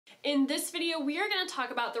In this video, we are going to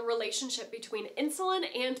talk about the relationship between insulin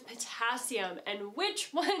and potassium and which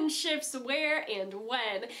one shifts where and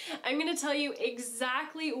when. I'm going to tell you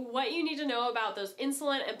exactly what you need to know about those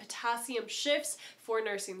insulin and potassium shifts for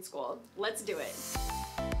nursing school. Let's do it.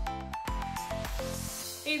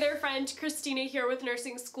 Hey there friend, Christina here with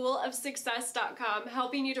NursingSchoolOfSuccess.com,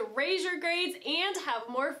 helping you to raise your grades and have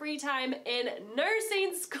more free time in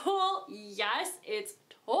nursing school. Yes, it's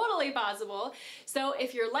totally possible. So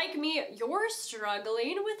if you're like me, you're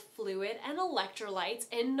struggling with fluid and electrolytes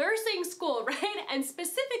in nursing school, right? And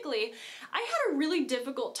specifically, I had a really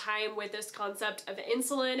difficult time with this concept of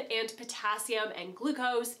insulin and potassium and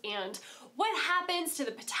glucose and what happens to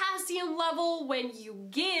the potassium level when you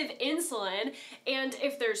give insulin, and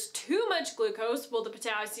if there's too much glucose, will the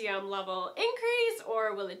potassium level increase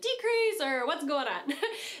or will it decrease or what's going on?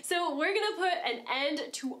 So we're gonna put an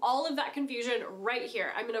end to all of that confusion right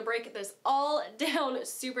here. I'm gonna break this all down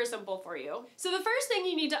super simple for you. So the first thing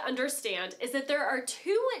you need to understand is that there are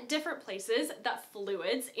two different places that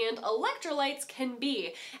fluids and electrolytes can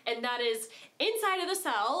be, and that is inside of the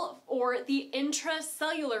cell, or the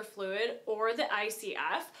intracellular fluid, or the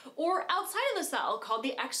ICF, or outside of the cell called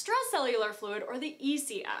the extracellular fluid, or the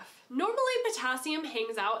ECF. Normally potassium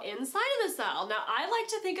hangs out inside of the cell. Now I like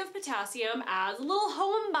to think of potassium as a little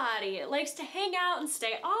homebody. It likes to hang out and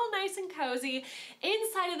stay all nice and cozy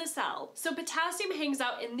inside of the cell. So potassium hangs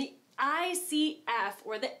out in the ICF,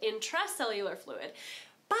 or the intracellular fluid.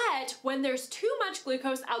 But when there's too much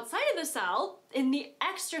glucose outside of the cell, in the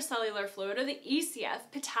extracellular fluid, or the ECF,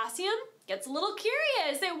 potassium gets a little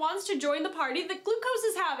curious. It wants to join the party that glucose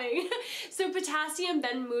is having. So potassium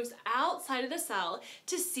then moves outside of the cell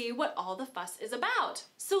to see what all the fuss is about.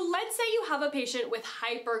 So let's say you have a patient with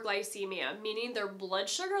hyperglycemia, meaning their blood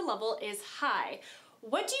sugar level is high.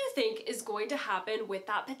 What do you think is going to happen with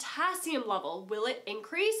that potassium level? Will it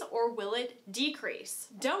increase or will it decrease?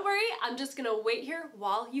 Don't worry, I'm just gonna wait here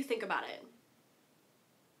while you think about it.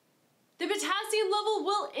 The potassium level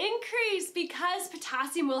will increase because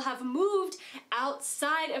potassium will have moved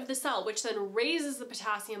outside of the cell, which then raises the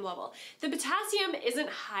potassium level. The potassium isn't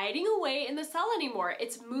hiding away in the cell anymore.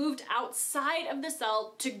 It's moved outside of the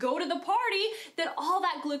cell to go to the party that all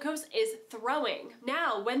that glucose is throwing.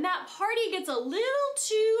 Now, when that party gets a little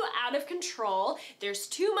too out of control, there's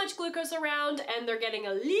too much glucose around and they're getting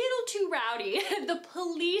a little too rowdy, the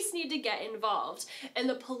police need to get involved. And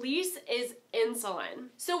the police is insulin.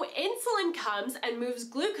 So insulin comes and moves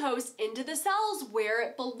glucose into the cells where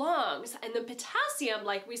it belongs. And the potassium,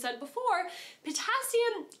 like we said before,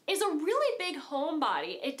 potassium is a really big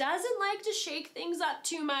homebody. It doesn't like to shake things up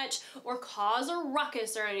too much or cause a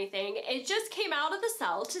ruckus or anything. It just came out of the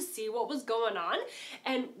cell to see what was going on.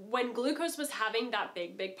 And when glucose was having that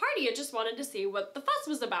big party, it just wanted to see what the fuss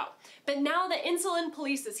was about. But now the insulin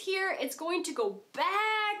police is here, it's going to go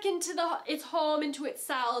back into its home, into its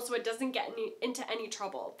cell, so it doesn't get into any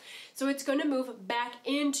trouble. So it's going to move back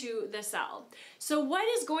into the cell. So what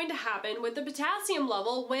is going to happen with the potassium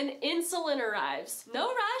level when insulin arrives? No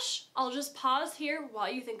rush, I'll just pause here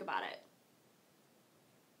while you think about it.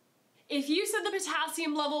 If you said the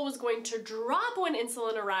potassium level was going to drop when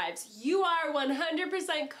insulin arrives, you are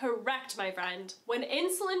 100% correct, my friend. When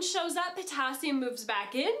insulin shows up, potassium moves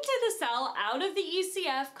back into the cell out of the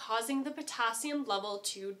ECF, causing the potassium level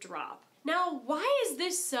to drop. Now, why is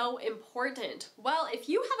this so important? Well, if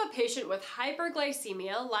you have a patient with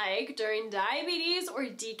hyperglycemia, like during diabetes or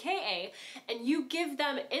DKA, and you give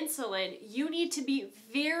them insulin, you need to be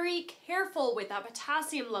very careful with that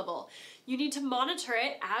potassium level. You need to monitor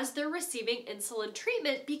it as they're receiving insulin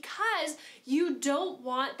treatment because you don't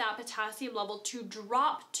want that potassium level to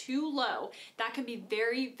drop too low. That can be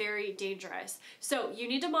very dangerous. So you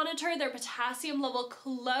need to monitor their potassium level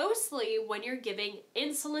closely when you're giving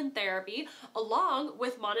insulin therapy, along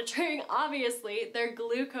with monitoring, obviously, their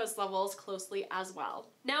glucose levels closely as well.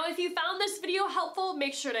 Now, if you found this video helpful,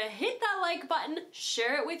 make sure to hit that like button,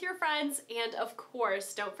 share it with your friends, and of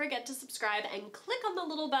course, don't forget to subscribe and click on the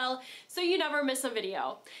little bell so you never miss a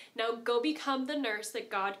video. Now go become the nurse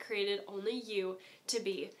that God created only you to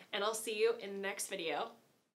be, and I'll see you in the next video.